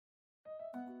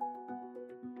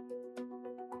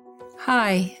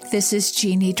Hi, this is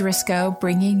Jeannie Driscoll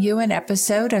bringing you an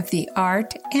episode of The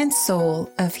Art and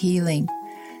Soul of Healing.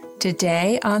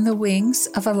 Today, on the wings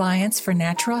of Alliance for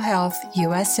Natural Health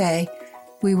USA,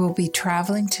 we will be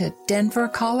traveling to Denver,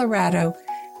 Colorado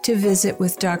to visit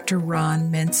with Dr.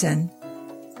 Ron Minson.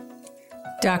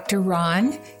 Dr.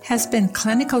 Ron has been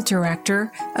Clinical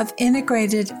Director of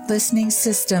Integrated Listening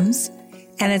Systems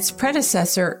and its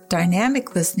predecessor,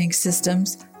 Dynamic Listening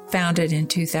Systems, founded in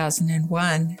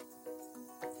 2001.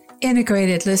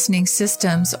 Integrated Listening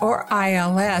Systems, or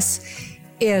ILS,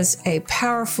 is a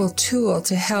powerful tool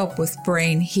to help with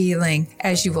brain healing,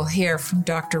 as you will hear from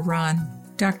Dr. Ron.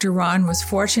 Dr. Ron was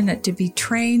fortunate to be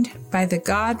trained by the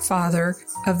godfather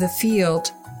of the field,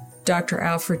 Dr.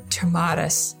 Alfred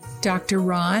Tomatis. Dr.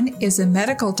 Ron is a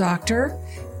medical doctor,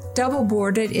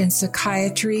 double-boarded in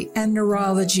psychiatry and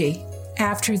neurology.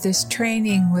 After this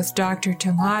training with Dr.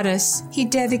 Tomatis, he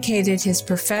dedicated his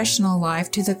professional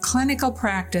life to the clinical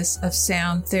practice of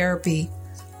sound therapy,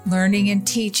 learning and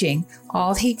teaching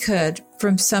all he could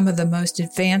from some of the most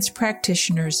advanced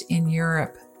practitioners in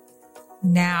Europe.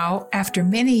 Now, after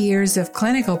many years of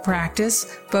clinical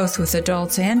practice, both with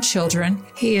adults and children,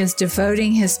 he is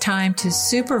devoting his time to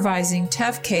supervising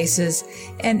tough cases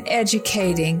and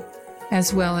educating,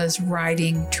 as well as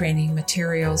writing training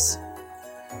materials.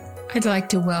 I'd like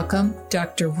to welcome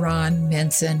Dr. Ron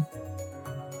Minson.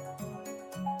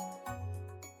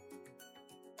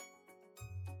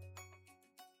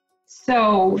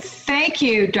 So, thank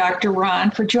you, Dr. Ron,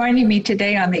 for joining me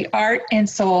today on The Art and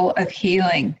Soul of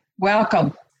Healing.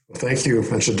 Welcome. Thank you.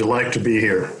 It's a delight to be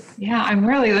here. Yeah, I'm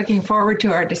really looking forward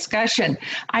to our discussion.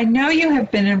 I know you have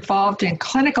been involved in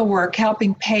clinical work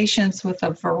helping patients with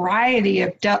a variety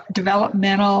of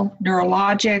developmental,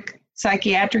 neurologic,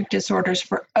 psychiatric disorders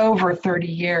for over 30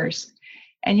 years.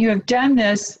 And you have done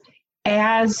this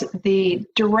as the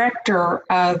director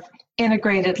of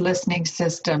Integrated Listening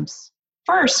Systems.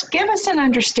 First, give us an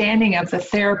understanding of the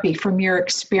therapy from your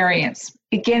experience,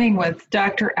 beginning with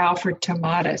Dr. Alfred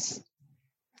Tomatis.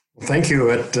 Thank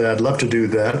you. I'd love to do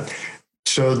that.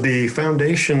 So the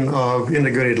foundation of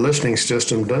integrated listening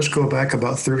system does go back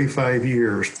about 35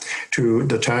 years to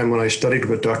the time when I studied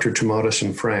with Dr. Tomatis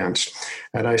in France.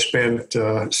 And I spent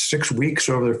 6 weeks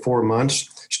over 4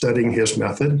 months studying his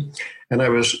method. And I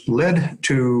was led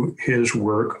to his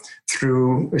work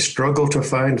through a struggle to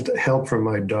find help from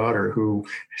my daughter, who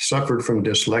suffered from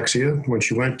dyslexia. When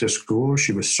she went to school,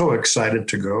 she was so excited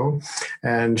to go,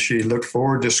 and she looked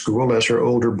forward to school as her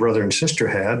older brother and sister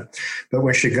had. But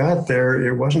when she got there,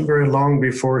 it wasn't very long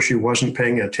before she wasn't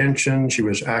paying attention. She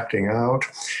was acting out.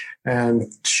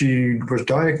 And she was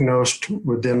diagnosed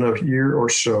within a year or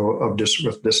so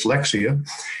with dyslexia,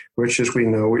 which, as we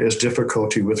know, is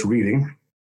difficulty with reading.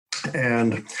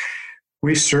 And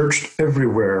we searched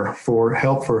everywhere for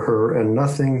help for her, and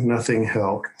nothing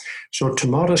helped. So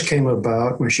Tomatis came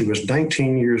about when she was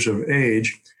 19 years of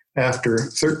age, after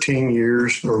 13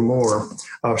 years or more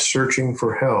of searching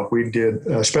for help. We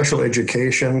did special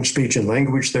education, speech and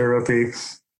language therapy,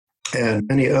 and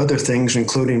many other things,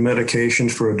 including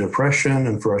medications for depression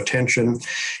and for attention.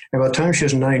 And by the time she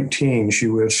was 19, she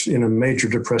was in a major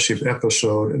depressive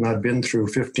episode, and I'd been through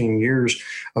 15 years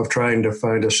of trying to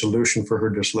find a solution for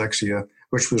her dyslexia,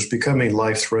 which was becoming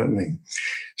life-threatening.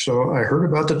 So I heard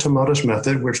about the Tomatis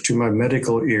method, which to my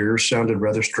medical ears sounded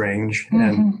rather strange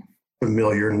and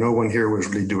familiar. No one here was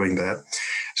really doing that.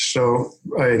 So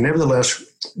nevertheless,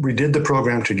 we did the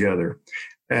program together.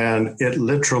 And it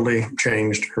literally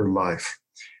changed her life.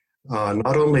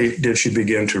 Not only did she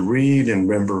begin to read and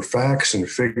remember facts and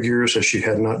figures as she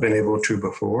had not been able to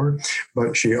before,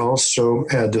 but she also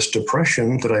had this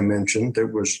depression that I mentioned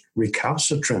that was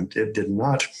recalcitrant. It did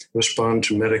not respond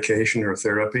to medication or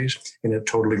therapies, and it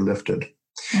totally lifted.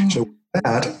 So with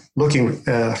that, looking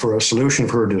for a solution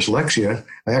for her dyslexia,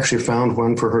 I actually found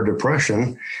one for her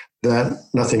depression that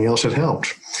nothing else had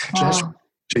helped. So that's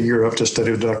to Europe to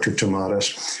study with Dr.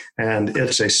 Tomatis, and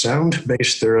it's a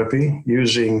sound-based therapy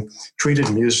using treated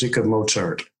music of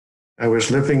Mozart. I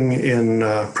was living in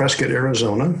Prescott,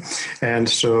 Arizona, and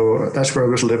so that's where I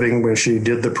was living when she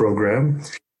did the program.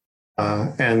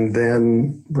 And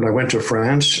then when I went to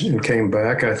France and came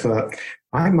back, I thought,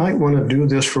 I might want to do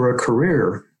this for a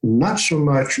career, not so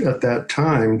much at that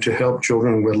time to help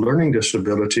children with learning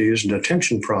disabilities and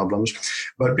attention problems,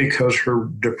 but because her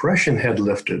depression had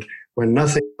lifted. When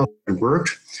nothing else had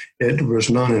worked, it was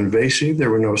non-invasive, there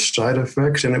were no side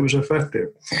effects, and it was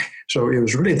effective. So it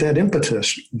was really that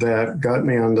impetus that got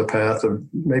me on the path of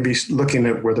maybe looking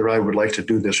at whether I would like to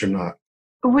do this or not.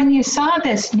 When you saw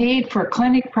this need for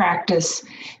clinic practice,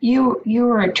 you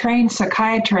were a trained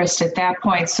psychiatrist at that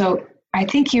point. So I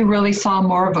think you really saw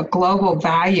more of a global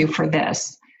value for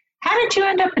this. How did you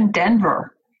end up in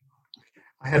Denver?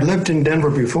 I had lived in Denver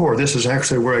before. This is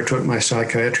actually where I took my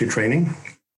psychiatry training.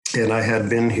 And I had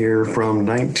been here from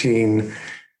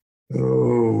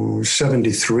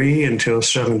 1973 until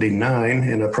 79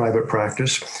 in a private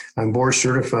practice. I'm board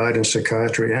certified in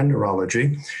psychiatry and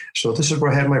neurology. So this is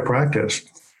where I had my practice.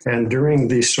 And during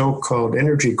the so-called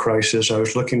energy crisis, I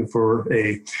was looking for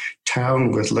a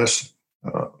town with less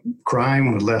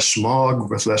crime, with less smog,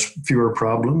 with fewer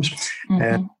problems. Mm-hmm.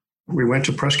 And we went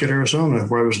to Prescott, Arizona,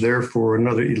 where I was there for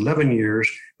another 11 years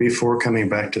before coming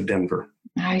back to Denver.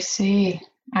 I see.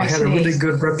 I had a really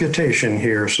good reputation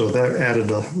here, so that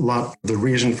added a lot. The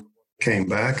reason I came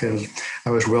back, and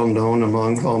I was well known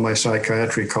among all my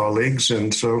psychiatry colleagues,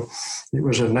 and so it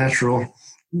was a natural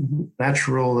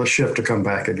shift to come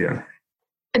back again.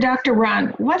 Dr. Ron,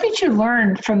 what did you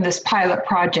learn from this pilot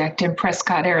project in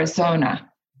Prescott, Arizona?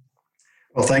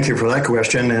 Well, thank you for that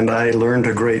question, and I learned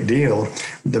a great deal,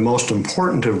 the most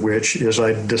important of which is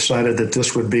I decided that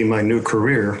this would be my new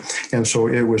career, and so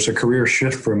it was a career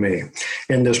shift for me.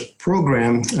 In this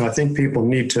program, I think people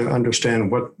need to understand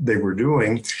what they were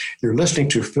doing. You're listening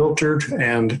to filtered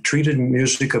and treated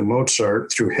music of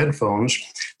Mozart through headphones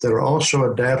that are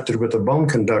also adapted with a bone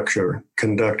conductor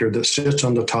that sits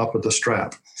on the top of the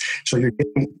strap. So you're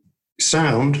getting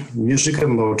sound, music of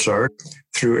Mozart,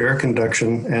 through air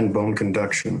conduction and bone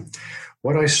conduction.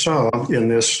 What I saw in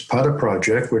this pilot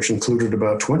project, which included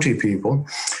about 20 people,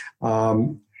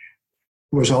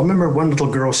 was I'll remember one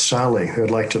little girl, Sally, who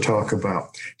I'd like to talk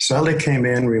about. Sally came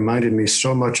in, reminded me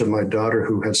so much of my daughter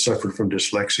who had suffered from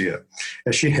dyslexia.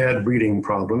 As she had reading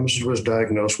problems, was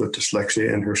diagnosed with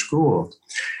dyslexia in her school.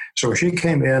 So when she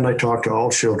came in, I talked to all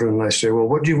children, and I said, well,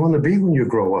 what do you want to be when you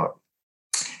grow up?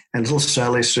 And little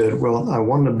Sally said, well, I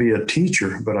want to be a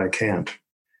teacher, but I can't.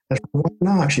 I said, why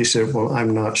not? She said, well,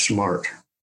 I'm not smart.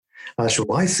 I said,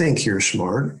 well, I think you're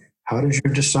smart. How did you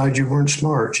decide you weren't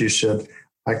smart? She said,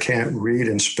 I can't read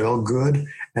and spell good,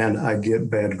 and I get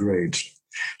bad grades.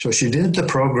 So she did the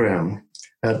program.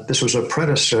 This was a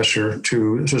predecessor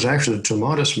this was actually the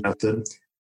Tomatis method,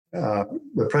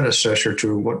 the predecessor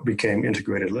to what became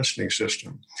integrated listening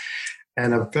system.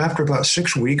 And after about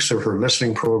 6 weeks of her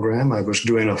listening program, I was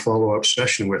doing a follow-up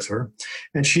session with her,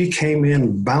 and she came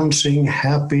in bouncing,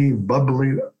 happy,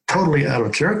 bubbly, totally out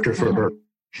of character for her.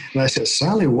 And I said,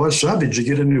 Sally, what's up? Did you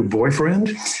get a new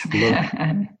boyfriend?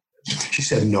 She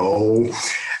said, no.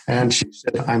 And she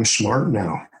said, I'm smart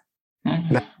now.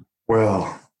 Now,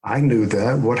 well, I knew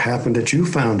that. What happened that you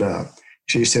found out?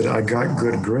 She said, I got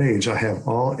good grades. I have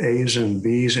all A's and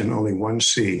B's and only one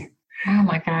C. Oh,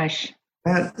 my gosh.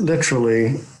 That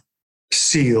literally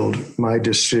sealed my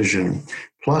decision.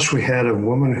 Plus, we had a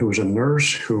woman who was a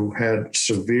nurse who had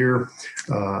severe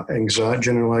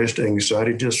generalized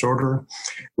anxiety disorder.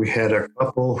 We had a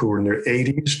couple who were in their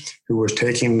 80s who was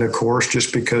taking the course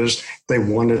just because they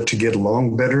wanted to get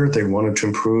along better. They wanted to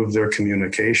improve their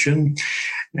communication.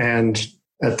 And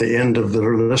at the end of the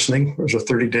listening, it was a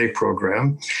 30-day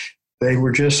program. They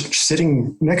were just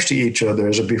sitting next to each other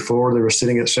as before. They were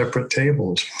sitting at separate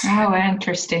tables. Oh,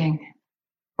 interesting.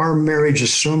 Our marriage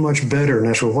is so much better. And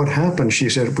I said, well, what happened? She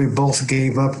said, we both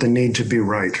gave up the need to be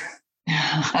right.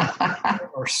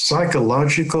 Our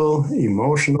psychological,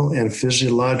 emotional, and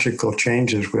physiological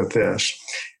changes with this.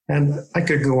 And I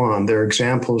could go on. There are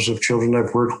examples of children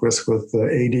I've worked with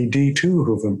ADD too,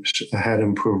 who've had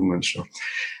improvements. So,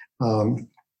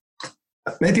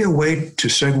 maybe a way to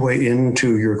segue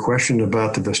into your question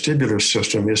about the vestibular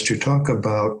system is to talk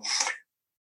about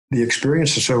the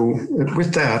experiences. So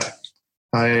with that,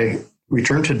 I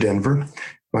returned to Denver.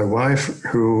 My wife,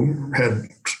 who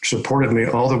had supported me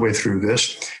all the way through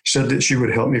this, said that she would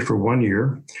help me for 1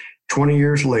 year. 20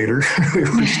 years later, we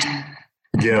were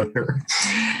together.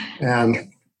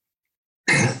 And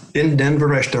in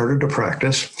Denver, I started to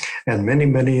practice, and I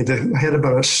had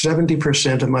about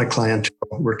 70% of my clientele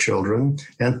were children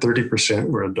and 30%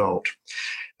 were adult.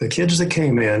 The kids that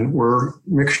came in were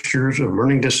mixtures of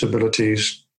learning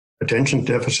disabilities, attention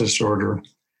deficit disorder,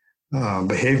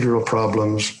 behavioral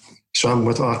problems, some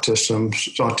with autism,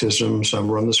 some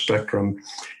were on the spectrum.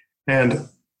 And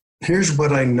here's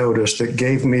what I noticed that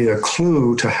gave me a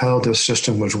clue to how the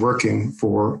system was working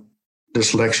for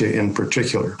dyslexia in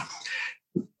particular.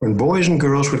 When boys and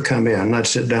girls would come in, I'd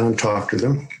sit down and talk to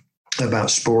them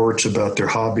about sports, about their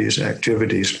hobbies,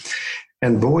 activities.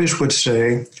 And boys would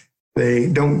say they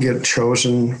don't get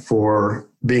chosen for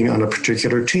being on a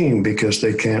particular team because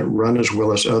they can't run as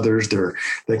well as others.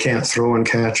 They can't throw and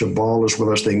catch a ball as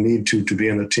well as they need to be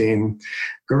in a team.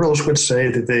 Girls would say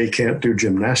that they can't do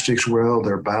gymnastics well,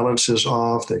 their balance is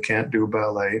off, they can't do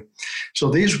ballet. So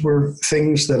these were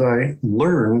things that I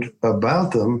learned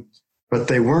about them, but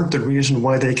they weren't the reason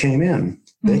why they came in.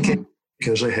 They came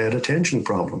because they had attention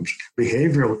problems,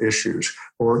 behavioral issues,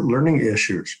 or learning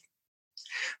issues.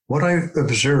 What I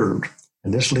observed,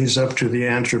 and this leads up to the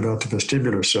answer about the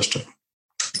vestibular system,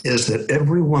 is that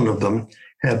every one of them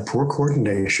had poor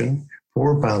coordination,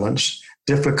 poor balance,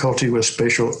 difficulty with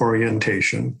spatial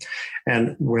orientation.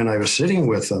 And when I was sitting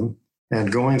with them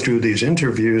and going through these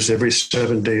interviews every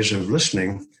 7 days of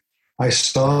listening, I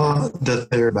saw that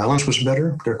their balance was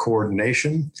better, their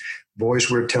coordination.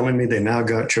 Boys were telling me they now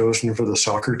got chosen for the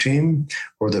soccer team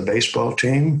or the baseball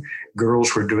team.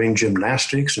 Girls were doing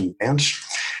gymnastics and dance.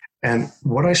 And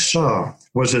what I saw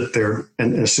was that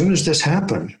and as soon as this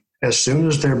happened, as soon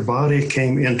as their body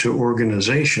came into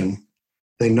organization,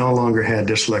 they no longer had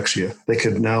dyslexia. They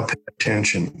could now pay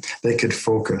attention. They could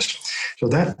focus. So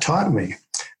that taught me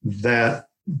that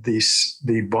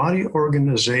the body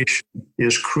organization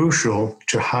is crucial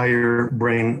to higher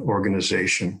brain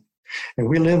organization. And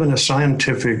we live in a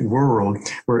scientific world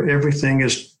where everything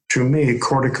is, to me,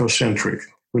 corticocentric.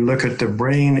 We look at the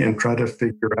brain and try to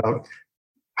figure out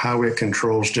how it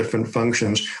controls different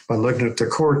functions by looking at the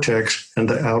cortex and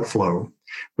the outflow.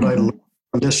 But I learned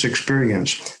from this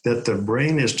experience that the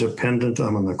brain is dependent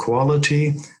on the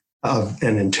quality of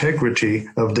and integrity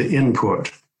of the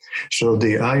input. So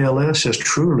the ILS is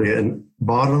truly a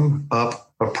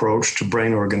bottom-up approach to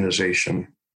brain organization.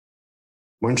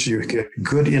 Once you get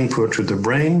good input to the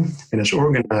brain and it's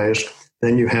organized,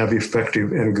 then you have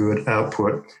effective and good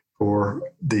output for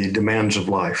the demands of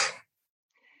life.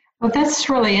 Well, that's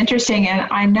really interesting. And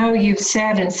I know you've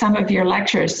said in some of your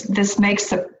lectures, this makes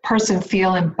the person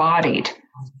feel embodied.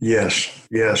 Yes.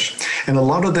 And a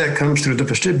lot of that comes through the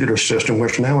vestibular system,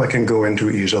 which now I can go into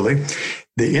easily.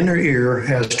 The inner ear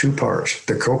has two parts,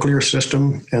 the cochlear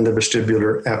system and the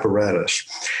vestibular apparatus.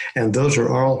 And those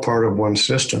are all part of one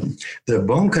system. The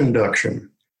bone conduction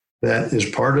that is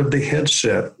part of the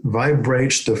headset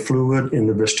vibrates the fluid in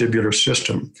the vestibular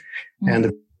system. And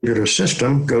the vestibular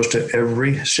system goes to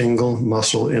every single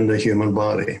muscle in the human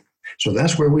body. So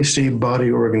that's where we see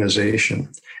body organization.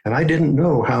 And I didn't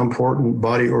know how important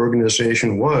body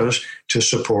organization was to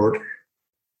support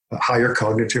a higher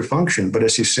cognitive function, but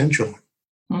it's essential.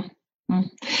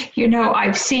 You know,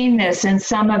 I've seen this in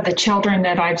some of the children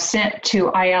that I've sent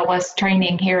to ILS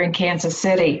training here in Kansas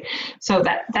City. So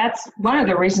that's one of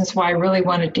the reasons why I really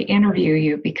wanted to interview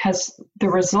you, because the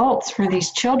results for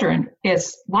these children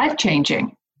is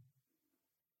life-changing.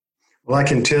 Well, I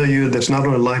can tell you that's not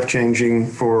only life-changing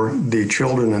for the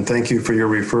children, and thank you for your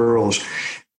referrals.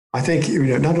 I think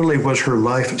not only was her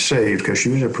life saved, because she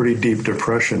was in a pretty deep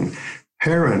depression,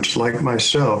 parents like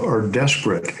myself are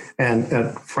desperate and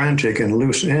at frantic and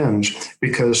loose ends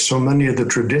because so many of the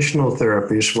traditional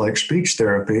therapies like speech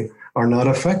therapy are not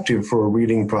effective for a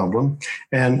reading problem.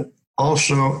 And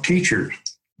also teachers,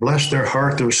 bless their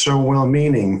heart, they're so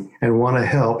well-meaning and want to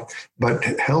help, but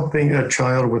helping a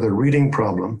child with a reading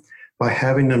problem by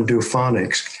having them do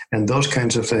phonics and those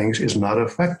kinds of things is not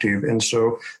effective. And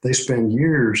so they spend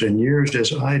years and years,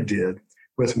 as I did,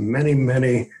 with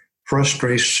many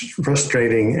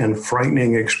frustrating and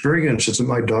frightening experiences that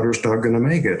my daughter's not going to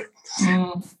make it.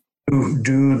 To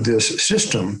do this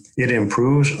system, it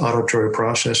improves auditory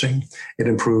processing, it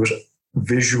improves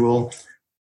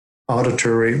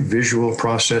auditory visual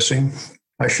processing.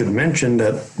 I should mention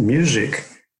that music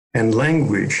and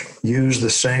language use the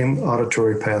same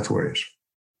auditory pathways.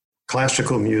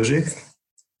 Classical music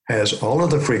has all of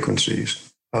the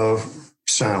frequencies of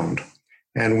sound.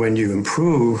 And when you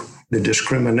improve the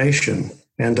discrimination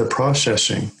and the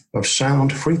processing of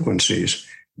sound frequencies,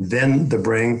 then the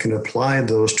brain can apply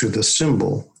those to the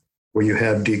symbol where you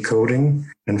have decoding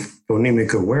and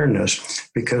phonemic awareness,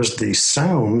 because the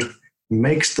sound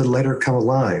makes the letter come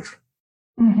alive.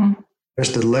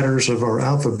 As the letters of our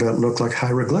alphabet look like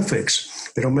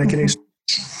hieroglyphics. They don't make any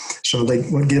sense. So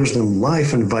what gives them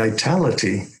life and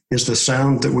vitality is the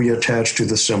sound that we attach to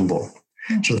the symbol.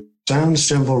 So the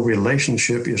sound-symbol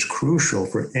relationship is crucial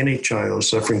for any child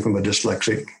suffering from a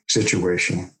dyslexic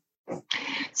situation.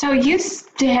 So you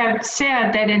have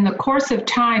said that in the course of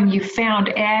time, you found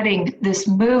adding this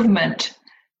movement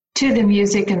to the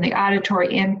music and the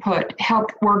auditory input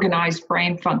helped organize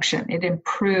brain function. It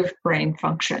improved brain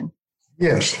function.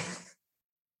 Yes.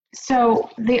 So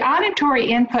the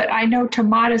auditory input, I know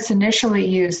Tomatis initially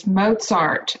used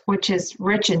Mozart, which is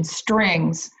rich in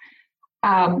strings.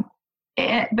 And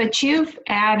But you've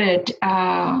added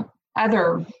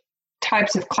other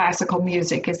types of classical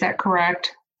music, is that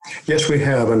correct? Yes, we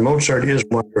have, and Mozart is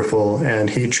wonderful, and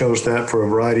he chose that for a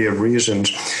variety of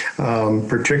reasons,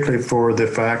 particularly for the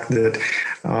fact that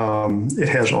it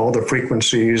has all the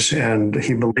frequencies, and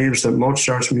he believes that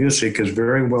Mozart's music is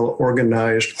very well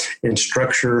organized in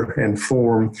structure and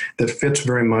form that fits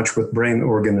very much with brain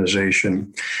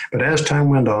organization. But as time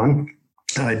went on,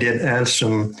 I did add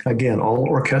some, again, all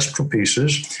orchestral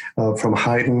pieces from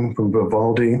Haydn, from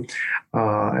Vivaldi,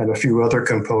 and a few other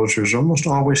composers, almost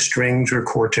always strings or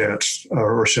quartets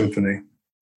or symphony.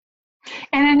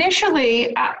 And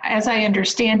initially, as I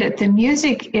understand it, the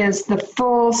music is the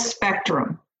full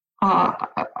spectrum.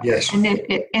 Yes. And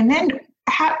then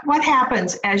what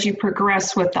happens as you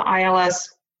progress with the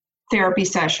ILS therapy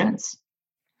sessions?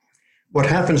 What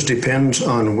happens depends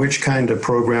on which kind of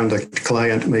program the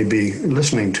client may be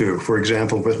listening to. For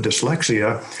example, with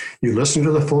dyslexia, you listen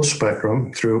to the full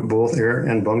spectrum through both air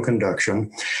and bone conduction,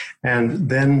 and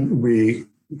then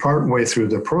partway through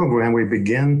the program, we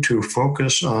begin to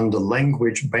focus on the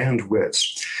language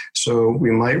bandwidths. So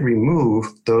we might remove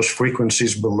those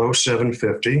frequencies below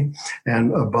 750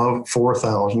 and above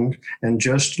 4,000 and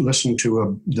just listen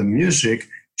to the music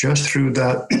just through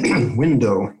that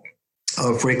window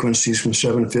of frequencies from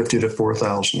 750 to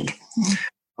 4,000.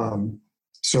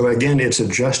 So again, it's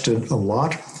adjusted a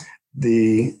lot.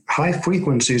 The high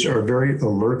frequencies are very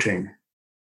alerting.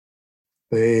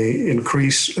 They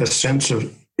increase a sense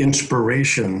of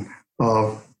inspiration,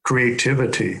 of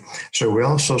creativity. So we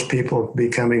also see people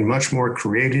becoming much more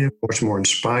creative, much more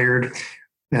inspired,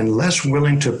 and less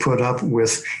willing to put up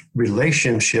with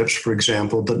relationships, for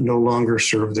example, that no longer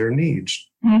serve their needs.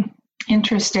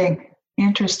 Interesting.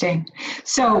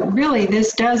 So really,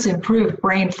 this does improve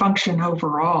brain function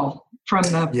overall from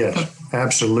the... Yes,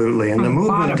 absolutely. And the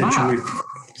movement that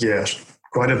yes,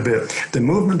 quite a bit. The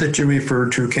movement that you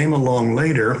referred to came along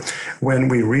later when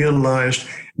we realized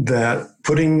that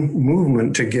putting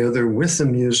movement together with the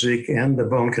music and the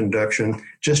bone conduction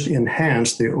just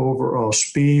enhanced the overall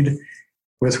speed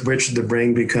with which the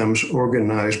brain becomes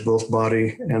organized, both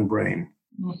body and brain.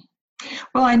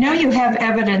 Well, I know you have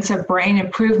evidence of brain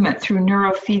improvement through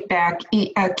neurofeedback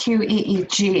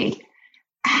QEEG.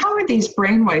 How are these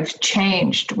brainwaves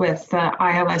changed with the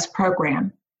ILS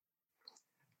program?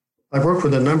 I've worked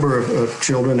with a number of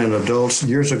children and adults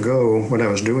years ago when I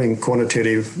was doing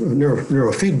quantitative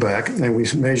neurofeedback, and we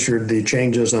measured the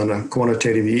changes on a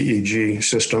quantitative EEG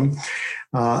system.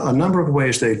 A number of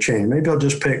ways they changed. Maybe I'll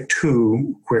just pick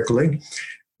two quickly.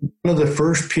 One of the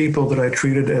first people that I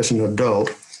treated as an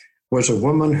adult was a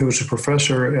woman who was a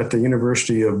professor at the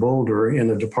University of Boulder in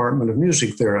the Department of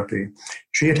Music Therapy.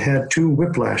 She had had 2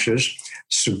 whiplashes,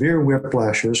 severe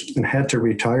whiplashes, and had to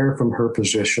retire from her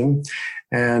position,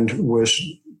 and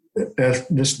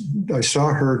I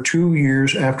saw her 2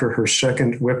 years after her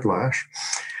second whiplash,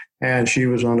 and she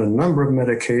was on a number of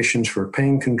medications for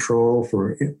pain control,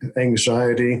 for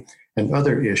anxiety, and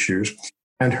other issues.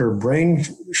 And her brain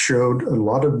showed a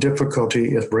lot of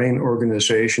difficulty with brain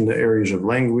organization, the areas of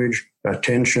language,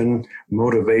 attention,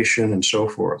 motivation, and so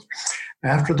forth.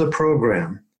 After the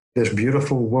program, this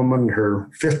beautiful woman in her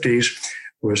 50s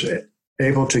was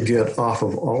able to get off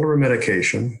of all her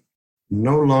medication,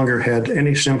 no longer had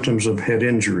any symptoms of head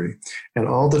injury. And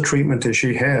all the treatment that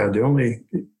she had, the only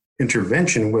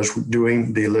intervention was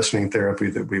doing the listening therapy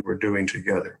that we were doing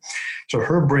together. So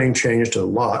her brain changed a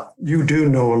lot. You do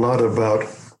know a lot about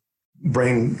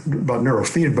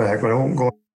neurofeedback, but I won't go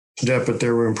into depth, but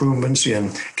there were improvements in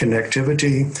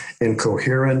connectivity, in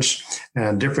coherence,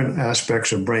 and different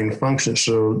aspects of brain function.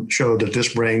 So show that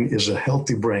this brain is a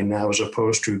healthy brain now as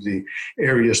opposed to the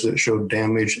areas that showed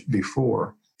damage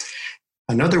before.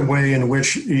 Another way in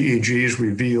which EEGs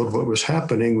revealed what was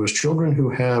happening was children who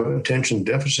have attention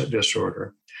deficit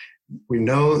disorder. We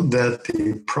know that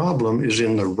the problem is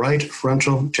in the right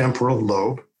frontal temporal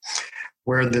lobe,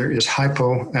 where there is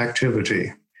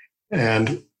hypoactivity.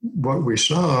 And what we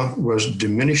saw was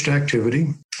diminished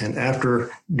activity. And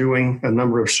after doing a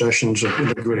number of sessions of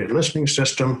integrated listening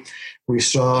system, we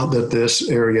saw that this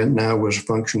area now was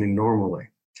functioning normally.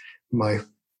 My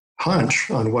hunch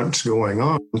on what's going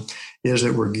on is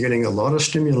that we're getting a lot of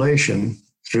stimulation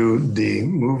through the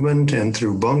movement and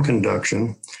through bone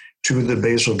conduction to the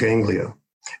basal ganglia.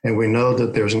 And we know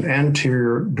that there's an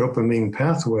anterior dopamine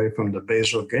pathway from the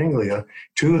basal ganglia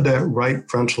to that right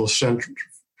frontal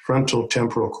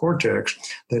temporal cortex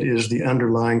that is the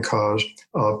underlying cause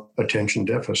of attention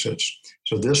deficits.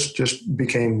 So this just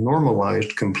became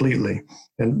normalized completely.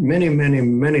 And many, many,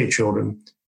 many children,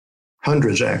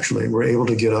 hundreds actually, were able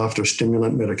to get off their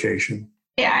stimulant medication.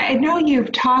 Yeah, I know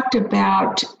you've talked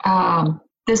about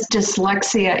this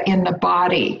dyslexia in the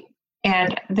body,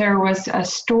 and there was a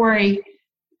story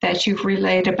that you've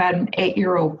relayed about an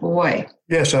 8-year-old boy.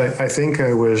 Yes, I think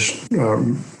I was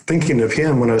thinking of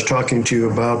him when I was talking to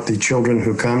you about the children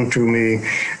who come to me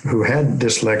who had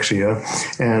dyslexia,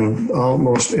 and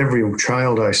almost every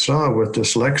child I saw with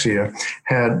dyslexia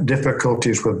had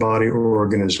difficulties with body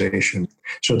organization.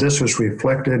 So this was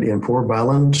reflected in poor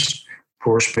balance,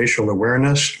 poor spatial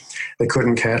awareness. They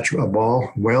couldn't catch a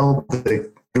ball well. They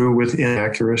threw with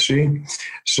inaccuracy.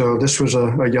 So this was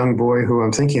a young boy who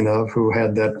I'm thinking of who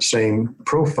had that same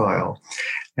profile.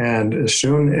 And as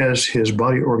soon as his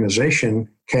body organization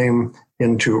came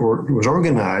into or was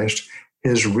organized,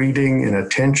 his reading and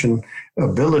attention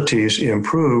abilities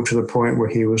improved to the point where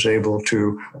he was able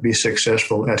to be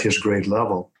successful at his grade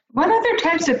level. What other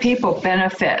types of people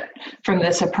benefit from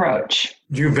this approach?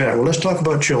 You bet. Well, let's talk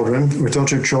about children.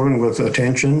 Those are children with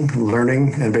attention,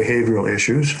 learning, and behavioral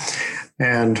issues.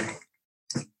 And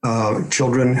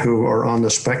children who are on the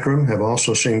spectrum have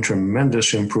also seen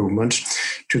tremendous improvements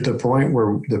to the point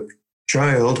where the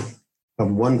child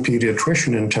of one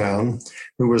pediatrician in town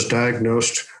who was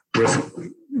diagnosed with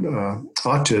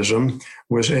autism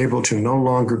was able to no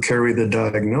longer carry the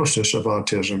diagnosis of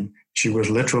autism. She was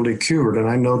literally cured. And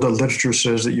I know the literature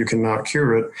says that you cannot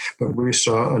cure it, but we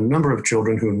saw a number of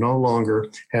children who no longer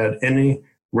had any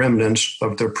remnants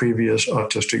of their previous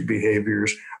autistic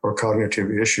behaviors or cognitive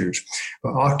issues.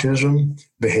 Autism,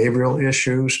 behavioral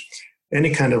issues,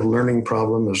 any kind of learning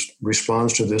problem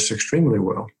responds to this extremely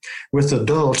well. With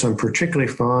adults, I'm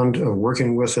particularly fond of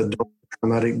working with adults with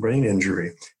traumatic brain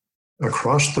injury.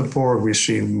 Across the board, we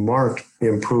see marked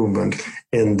improvement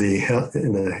in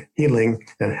the healing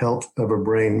and health of a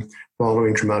brain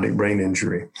following traumatic brain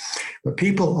injury. But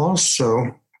people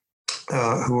also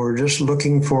who are just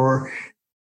looking for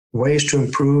ways to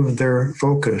improve their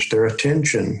focus, their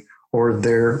attention, or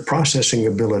their processing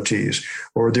abilities,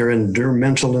 or their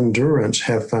mental endurance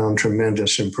have found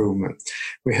tremendous improvement.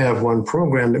 We have one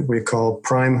program that we call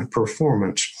Prime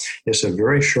Performance. It's a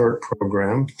very short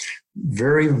program,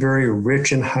 very, very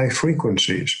rich in high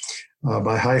frequencies.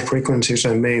 By high frequencies,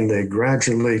 I mean they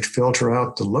gradually filter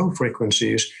out the low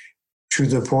frequencies to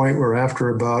the point where after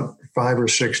about 5 or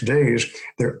 6 days,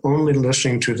 they're only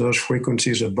listening to those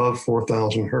frequencies above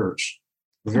 4,000 hertz.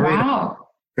 Wow.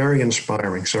 Very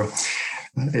inspiring. So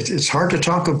it's hard to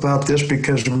talk about this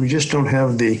because we just don't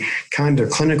have the kind of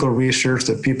clinical research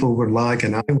that people would like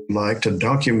and I would like to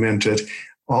document it.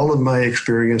 All of my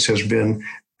experience has been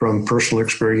from personal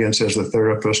experience as a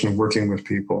therapist and working with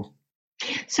people.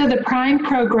 So the Prime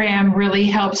program really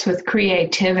helps with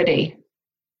creativity.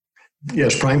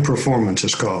 Yes, Prime Performance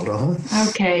is called.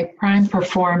 Okay, Prime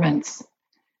Performance.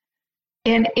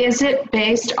 And is it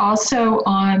based also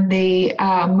on the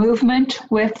movement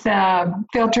with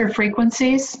filter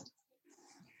frequencies?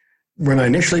 When I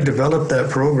initially developed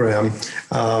that program,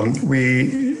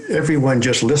 everyone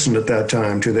just listened at that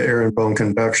time to the air and bone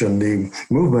conduction. The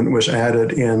movement was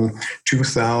added in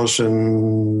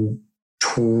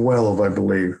 2012, I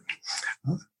believe.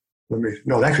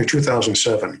 Actually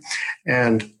 2007.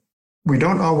 And we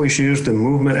don't always use the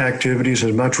movement activities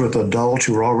as much with adults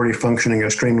who are already functioning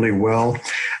extremely well,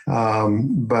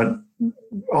 but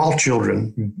all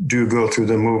children do go through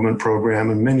the movement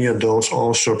program, and many adults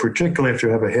also, particularly if you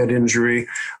have a head injury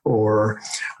or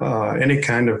any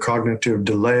kind of cognitive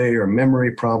delay or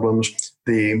memory problems,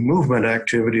 the movement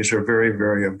activities are very,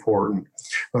 very important.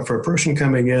 But for a person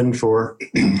coming in for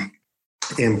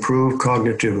improved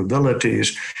cognitive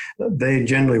abilities, they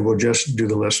generally will just do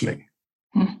the listening.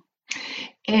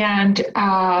 And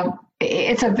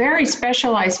it's a very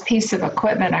specialized piece of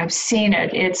equipment. I've seen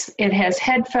it. It has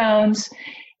headphones,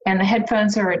 and the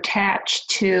headphones are attached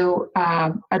to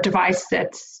a device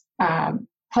that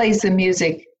plays the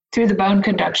music through the bone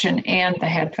conduction and the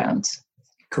headphones.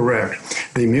 Correct.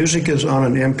 The music is on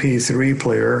an MP3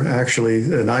 player, actually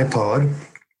an iPod,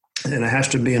 and it has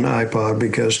to be an iPod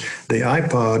because the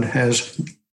iPod has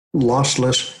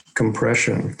lossless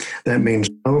compression. That means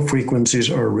no frequencies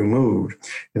are removed.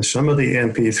 And some of the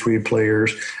MP3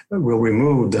 players will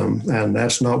remove them, and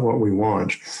that's not what we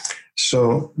want.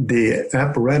 So the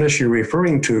apparatus you're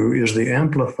referring to is the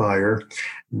amplifier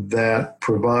that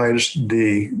provides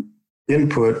the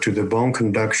input to the bone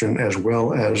conduction as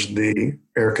well as the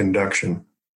air conduction.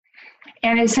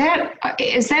 And is that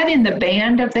in the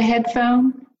band of the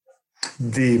headphone?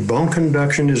 The bone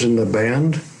conduction is in the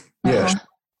band, yes.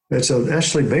 It's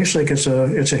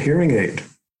a hearing aid.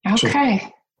 Okay.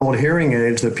 So old hearing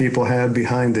aids that people had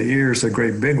behind the ears, the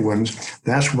great big ones,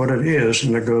 that's what it is,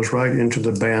 and it goes right into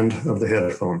the band of the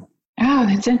headphone. Oh, Oh,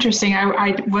 that's interesting.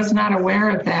 I was not aware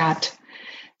of that.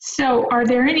 So are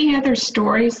there any other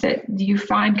stories that you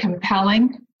find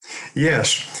compelling?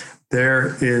 Yes,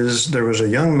 there was a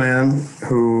young man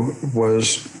who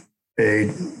was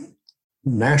a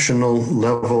national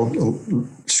level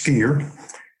skier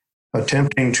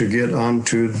attempting to get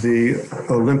onto the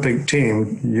Olympic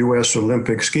team, U.S.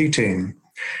 Olympic ski team.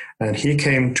 And he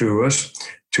came to us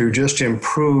to just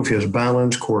improve his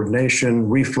balance, coordination,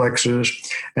 reflexes.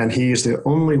 And he's the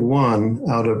only one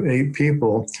out of 8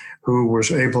 people who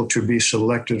was able to be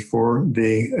selected for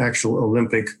the actual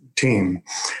Olympic team.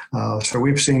 So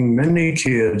we've seen many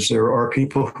kids. There are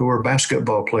people who are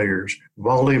basketball players,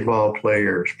 volleyball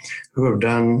players, who have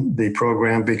done the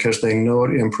program because they know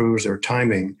it improves their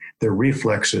timing, their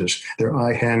reflexes, their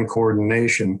eye-hand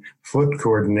coordination, foot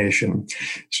coordination.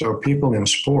 So people in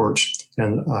sports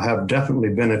and have definitely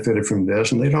benefited from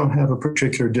this, and they don't have a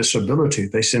particular disability.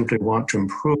 They simply want to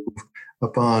improve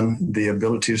upon the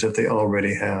abilities that they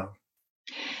already have.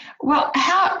 Well,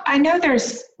 I know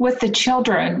there's with the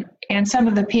children and some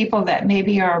of the people that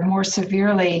maybe are more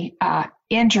severely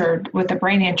injured with a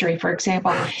brain injury, for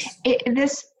example,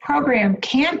 this program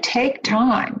can take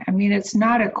time. I mean, it's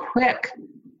not a quick,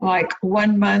 like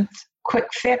 1 month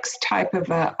quick fix type of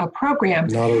a program.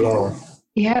 Not at all.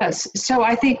 Yes. So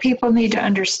I think people need to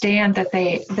understand that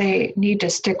they need to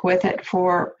stick with it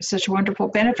for such wonderful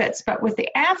benefits. But with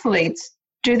the athletes,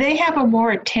 do they have a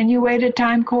more attenuated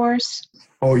time course?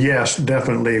 Oh, yes,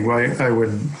 definitely. I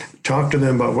would talk to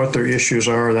them about what their issues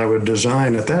are, and I would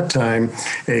design at that time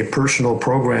a personal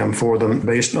program for them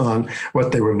based on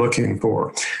what they were looking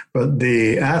for. But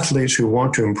the athletes who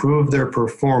want to improve their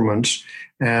performance,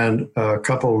 and a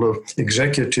couple of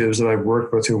executives that I've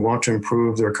worked with who want to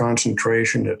improve their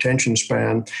concentration, attention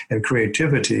span, and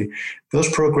creativity, those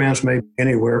programs may be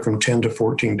anywhere from 10 to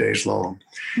 14 days long.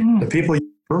 The people you're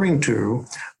referring to,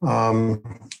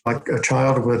 like a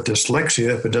child with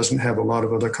dyslexia, if it doesn't have a lot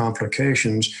of other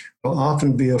complications, will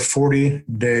often be a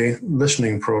 40-day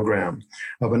listening program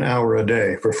of an hour a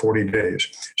day for 40 days.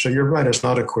 So you're right, it's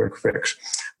not a quick fix.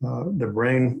 The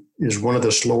brain is one of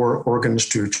the slower organs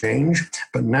to change,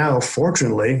 but now,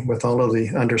 fortunately, with all of the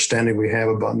understanding we have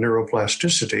about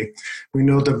neuroplasticity, we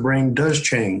know the brain does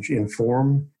change in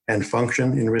form and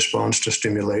function in response to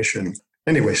stimulation.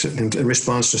 Anyway, in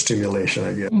response to stimulation,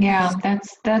 I guess. Yeah,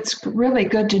 that's really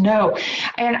good to know.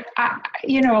 And,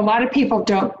 a lot of people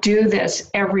don't do this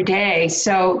every day,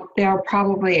 so they'll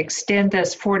probably extend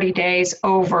this 40 days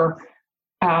over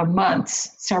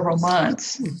several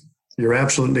months. You're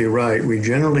absolutely right. We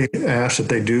generally ask that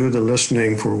they do the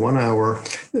listening for 1 hour,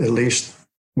 at least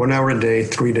 1 hour a day,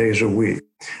 3 days a week.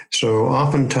 So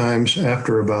oftentimes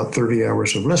after about 30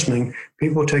 hours of listening,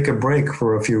 people take a break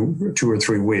for 2 or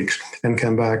 3 weeks and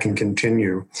come back and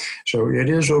continue. So it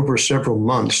is over several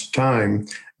months' time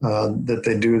that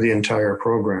they do the entire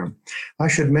program. I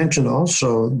should mention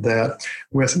also that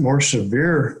with more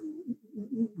severe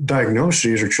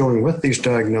diagnoses or children with these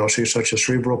diagnoses, such as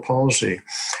cerebral palsy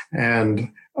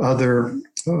and other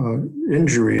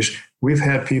injuries, we've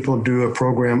had people do a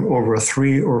program over a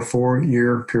 3 or 4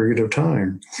 year period of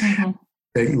time. Mm-hmm.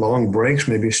 Take long breaks,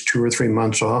 maybe 2 or 3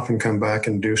 months off and come back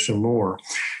and do some more.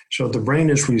 So the brain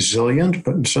is resilient,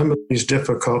 but in some of these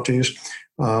difficulties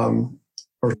or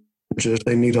challenges,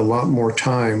 they need a lot more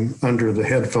time under the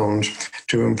headphones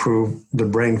to improve the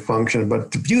brain function.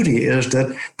 But the beauty is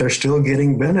that they're still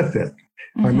getting benefit.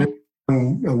 Mm-hmm. I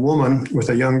remember a woman with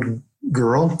a young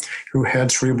girl who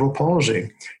had cerebral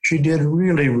palsy. She did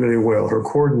really, really well. Her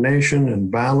coordination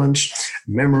and balance,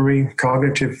 memory,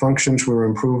 cognitive functions were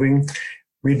improving.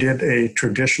 We did a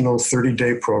traditional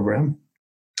 30-day program,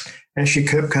 and she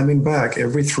kept coming back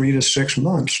every 3 to 6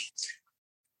 months.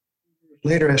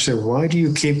 Later, I said, "Why do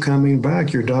you keep coming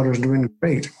back? Your daughter's doing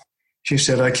great." She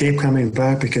said, "I keep coming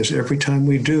back because every time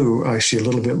we do, I see a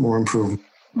little bit more improvement."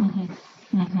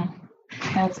 Mm-hmm.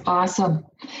 Mm-hmm. That's awesome.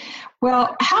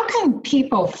 Well, how can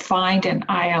people find an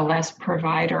ILS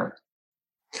provider?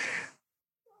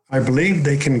 I believe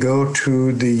they can go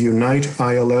to the Unite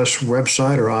ILS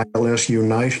website or ILS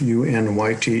Unite,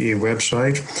 UNYTE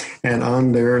website. And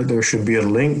on there should be a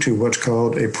link to what's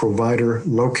called a provider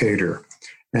locator.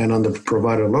 And on the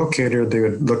provider locator, they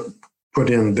would put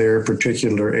in their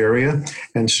particular area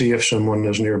and see if someone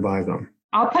is nearby them.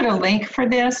 I'll put a link for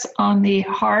this on the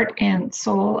Heart and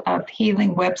Soul of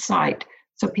Healing website,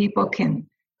 so people can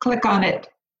click on it.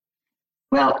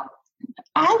 Well,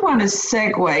 I want to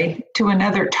segue to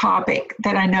another topic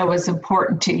that I know is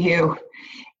important to you.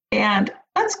 And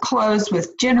let's close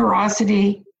with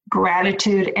generosity,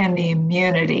 gratitude, and the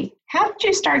immunity. How did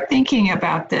you start thinking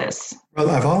about this? Well,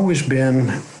 I've always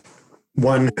been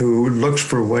one who looks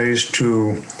for ways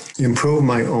to improve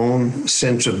my own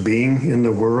sense of being in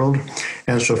the world.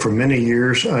 And so for many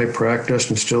years, I practiced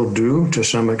and still do to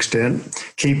some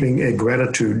extent, keeping a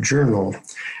gratitude journal.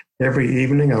 Every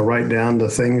evening, I'll write down the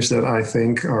things that I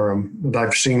think that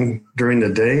I've seen during the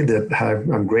day that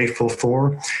I'm grateful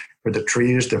for the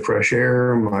trees, the fresh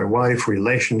air, my wife,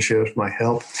 relationships, my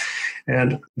health.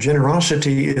 And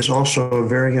generosity is also a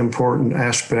very important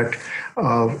aspect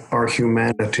of our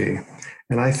humanity.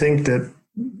 And I think that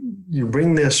you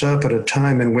bring this up at a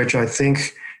time in which I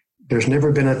think there's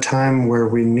never been a time where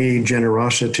we need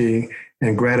generosity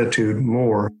and gratitude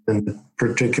more than the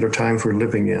particular times we're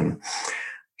living in.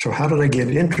 So how did I get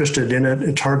interested in it?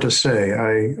 It's hard to say.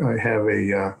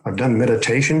 I've done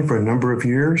meditation for a number of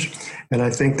years, and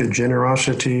I think that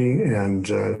generosity and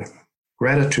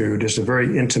gratitude is a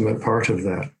very intimate part of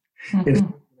that. Mm-hmm. If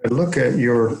I look at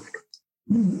your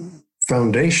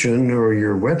foundation or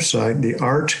your website, the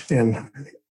Art and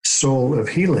Soul of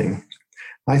Healing,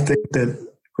 I think that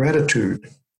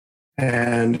gratitude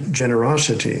and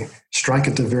generosity strike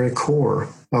at the very core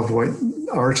of what the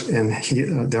Art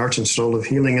and Soul of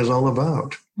Healing is all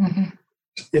about. Mm-hmm.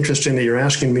 Interesting that you're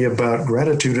asking me about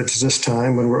gratitude at this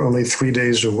time when we're only 3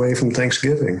 days away from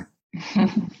Thanksgiving.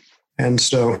 And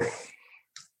so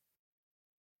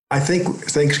I think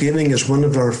Thanksgiving is one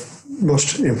of our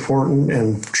most important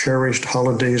and cherished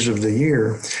holidays of the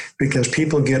year because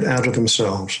people get out of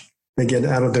themselves. They get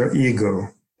out of their ego.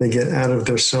 They get out of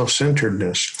their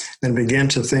self-centeredness and begin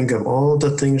to think of all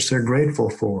the things they're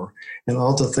grateful for and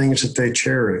all the things that they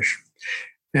cherish.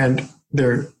 And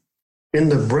they're in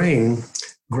the brain,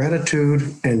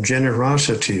 gratitude and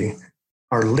generosity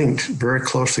are linked very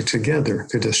closely together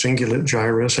to the cingulate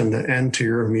gyrus and the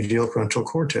anterior medial frontal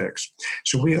cortex.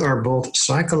 So we are both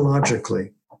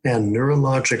psychologically and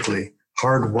neurologically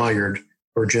hardwired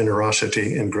for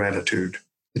generosity and gratitude.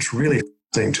 It's really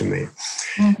fascinating to me.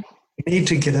 Mm. We need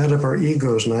to get out of our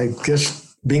egos. And I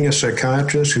guess being a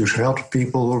psychiatrist who's helped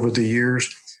people over the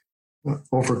years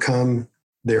overcome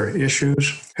their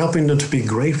issues, helping them to be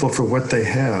grateful for what they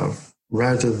have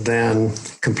rather than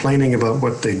complaining about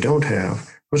what they don't have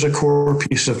was a core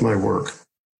piece of my work.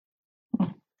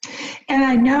 And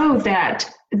I know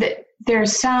that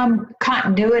there's some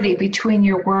continuity between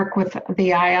your work with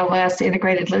the ILS,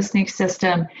 Integrated Listening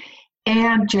System,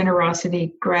 and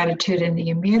generosity, gratitude, and the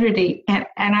immunity. And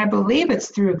I believe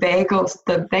it's through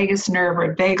the vagus nerve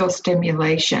or vagal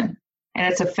stimulation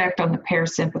and its effect on the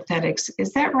parasympathetics.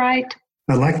 Is that right?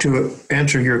 I'd like to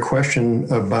answer your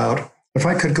question about if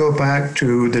I could go back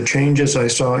to the changes I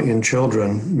saw in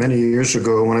children many years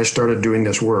ago when I started doing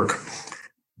this work.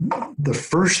 The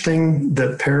first thing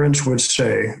that parents would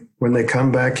say when they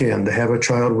come back in, they have a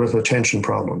child with attention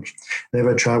problems, they have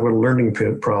a child with learning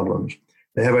problems,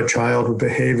 they have a child with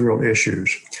behavioral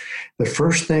issues. The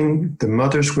first thing the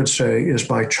mothers would say is,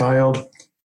 my child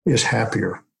is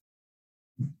happier.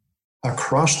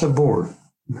 Across the board,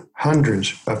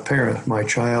 hundreds of parents, my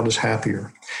child is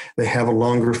happier. They have a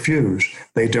longer fuse.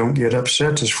 They don't get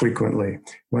upset as frequently.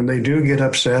 When they do get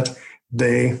upset,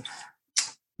 they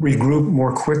regroup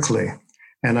more quickly.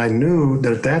 And I knew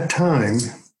that at that time,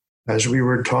 as we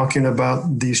were talking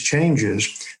about these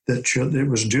changes, that it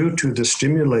was due to the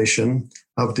stimulation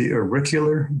of the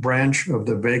auricular branch of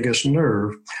the vagus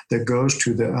nerve that goes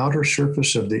to the outer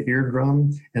surface of the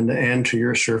eardrum and the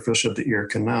anterior surface of the ear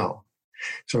canal.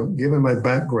 So given my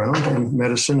background in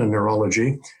medicine and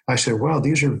neurology, I said, wow,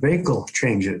 these are vagal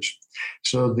changes.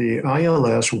 So the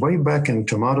ILS, way back in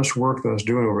Tomatis work that I was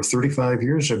doing over 35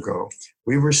 years ago,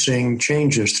 we were seeing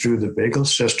changes through the vagal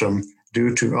system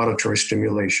due to auditory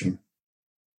stimulation.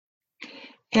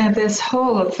 And this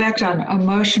whole effect on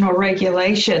emotional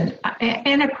regulation,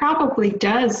 and it probably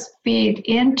does feed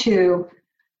into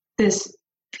this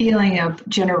feeling of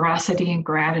generosity and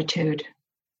gratitude.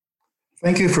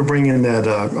 Thank you for bringing that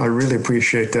up. I really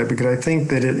appreciate that because I think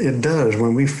that it does.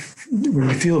 When we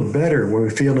feel better, when we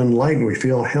feel enlightened, we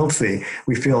feel healthy,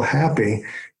 we feel happy,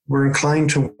 we're inclined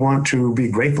to want to be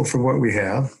grateful for what we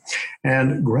have.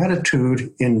 And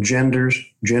gratitude engenders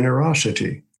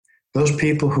generosity. Those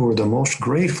people who are the most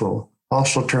grateful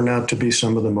also turn out to be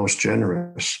some of the most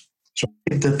generous. So I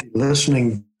think that the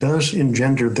listening does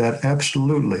engender that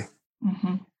absolutely.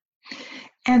 Mm-hmm.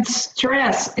 And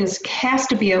stress has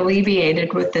to be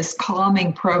alleviated with this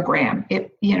calming program,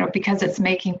 because it's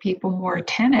making people more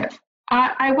attentive.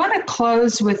 I want to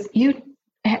close with, you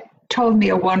told me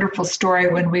a wonderful story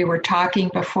when we were talking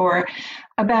before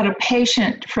about a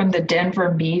patient from the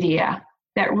Denver media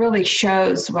that really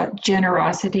shows what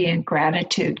generosity and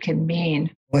gratitude can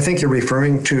mean. I think you're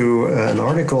referring to an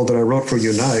article that I wrote for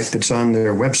Unite that's on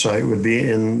their website, would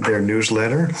be in their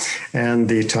newsletter. And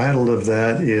the title of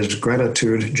that is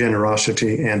Gratitude,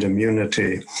 Generosity, and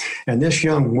Immunity. And this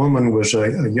young woman was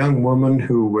a young woman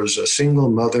who was a single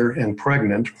mother and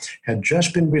pregnant, had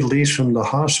just been released from the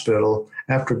hospital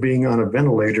after being on a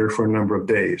ventilator for a number of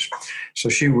days. So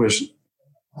she was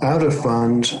out of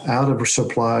funds, out of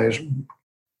supplies. It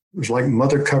was like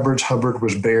Mother Cupboard's Hubbard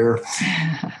was bare.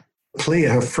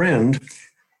 A friend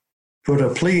put a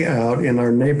plea out in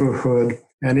our neighborhood,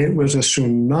 and it was a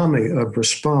tsunami of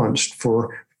response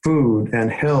for food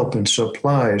and help and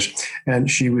supplies.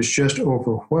 And she was just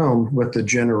overwhelmed with the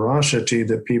generosity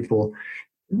that people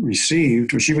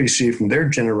received, or she received from their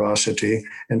generosity,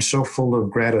 and so full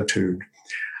of gratitude.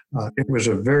 It was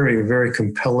a very, very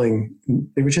compelling,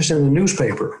 it was just in the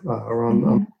newspaper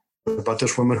about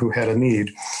this woman who had a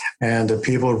need, and the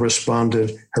people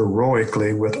responded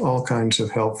heroically with all kinds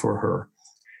of help for her.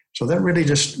 So that really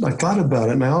I thought about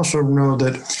it. And I also know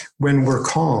that when we're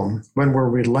calm, when we're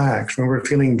relaxed, when we're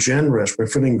feeling generous, we're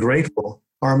feeling grateful,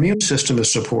 our immune system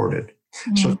is supported.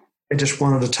 Mm-hmm. So I just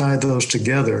wanted to tie those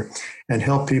together and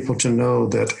help people to know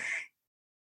that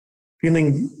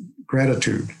feeling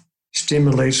gratitude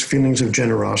stimulates feelings of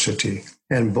generosity.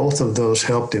 And both of those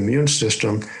help the immune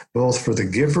system, both for the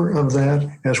giver of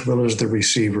that as well as the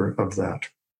receiver of that.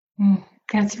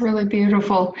 That's really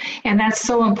beautiful. And that's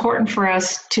so important for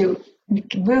us to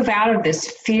move out of this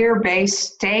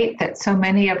fear-based state that so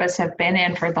many of us have been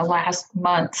in for the last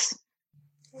months.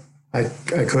 I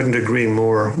couldn't agree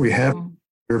more. We have a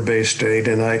fear-based state.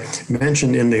 And I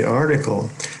mentioned in the article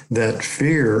that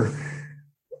fear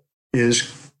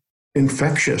is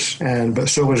infectious, but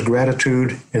so is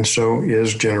gratitude, and so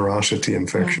is generosity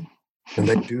infectious. And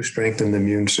they do strengthen the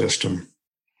immune system.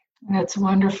 That's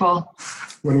wonderful.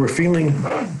 When we're feeling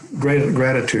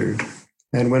gratitude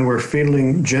and when we're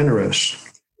feeling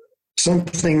generous,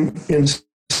 something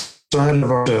inside of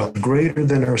ourselves, greater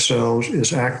than ourselves,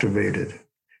 is activated.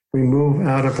 We move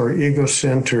out of our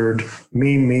ego-centered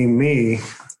me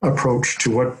approach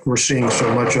to what we're seeing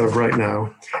so much of right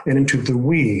now and into the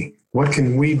we. What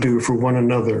can we do for one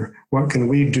another? What can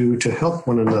we do to help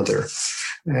one another?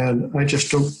 And I just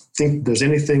don't think there's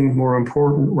anything more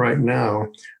important right now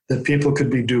that people could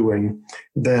be doing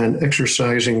than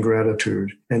exercising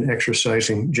gratitude and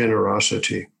exercising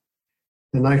generosity.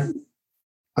 And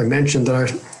I mentioned that our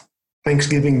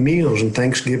Thanksgiving meals and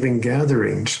Thanksgiving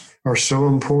gatherings are so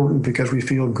important because we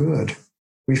feel good.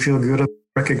 We feel good at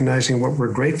recognizing what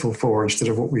we're grateful for instead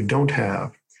of what we don't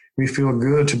have. We feel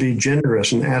good to be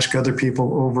generous and ask other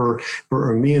people over for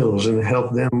our meals and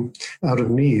help them out of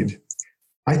need.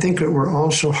 I think that we're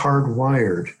also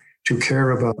hardwired to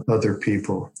care about other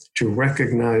people, to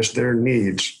recognize their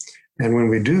needs. And when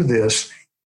we do this,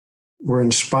 we're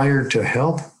inspired to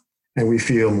help, and we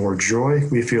feel more joy,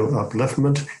 we feel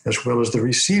upliftment, as well as the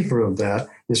receiver of that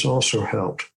is also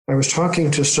helped. I was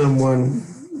talking to someone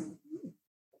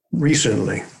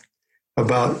recently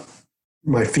about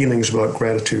my feelings about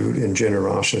gratitude and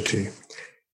generosity.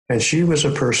 And she was a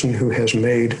person who has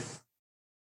made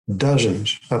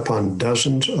dozens upon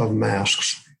dozens of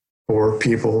masks for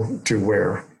people to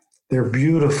wear. They're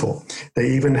beautiful.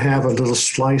 They even have a little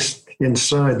slice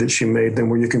inside that she made them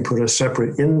where you can put a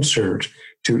separate insert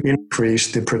to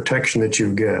increase the protection that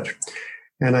you get.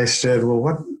 And I said,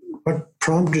 well, what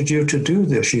prompted you to do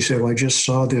this? She said, well, I just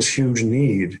saw this huge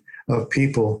need of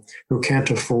people who can't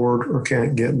afford or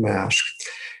can't get masks.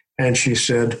 And she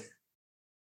said,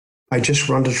 I just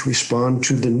wanted to respond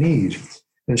to the need.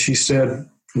 And she said,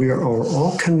 we are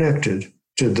all connected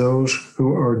to those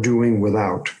who are doing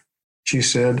without. She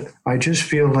said, I just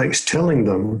feel like telling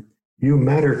them, you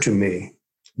matter to me.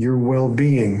 Your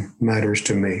well-being matters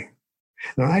to me.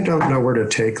 Now, I don't know where to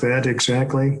take that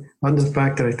exactly, on the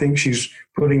fact that I think she's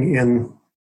putting in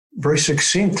very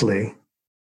succinctly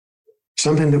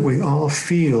something that we all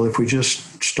feel if we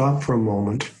just stop for a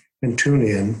moment and tune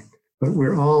in, but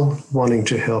we're all wanting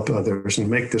to help others and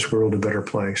make this world a better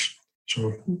place.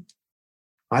 So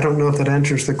I don't know if that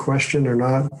answers the question or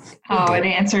not. Oh, it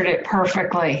answered it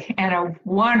perfectly, and a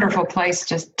wonderful place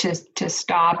to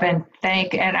stop and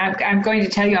thank. And I'm going to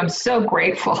tell you, I'm so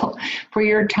grateful for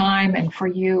your time and for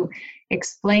you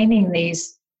explaining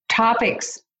these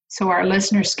topics so our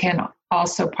listeners can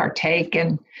also partake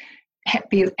and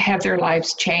have their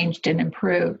lives changed and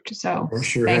improved. So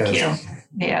thank you.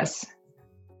 Yes.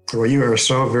 Well, you are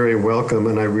so very welcome,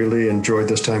 and I really enjoyed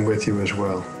this time with you as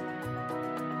well.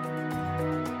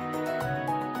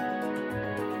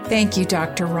 Thank you,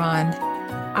 Dr. Ron.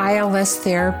 ILS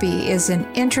therapy is an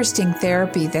interesting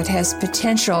therapy that has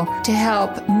potential to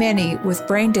help many with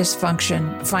brain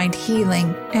dysfunction find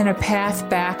healing and a path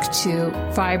back to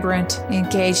vibrant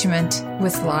engagement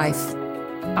with life.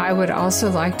 I would also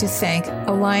like to thank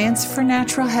Alliance for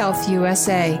Natural Health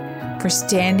USA for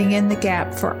standing in the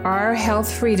gap for our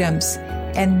health freedoms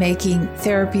and making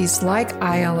therapies like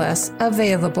ILS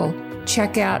available.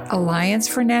 Check out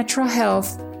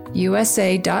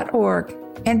alliancefornaturalhealthusa.org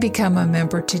and become a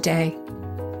member today.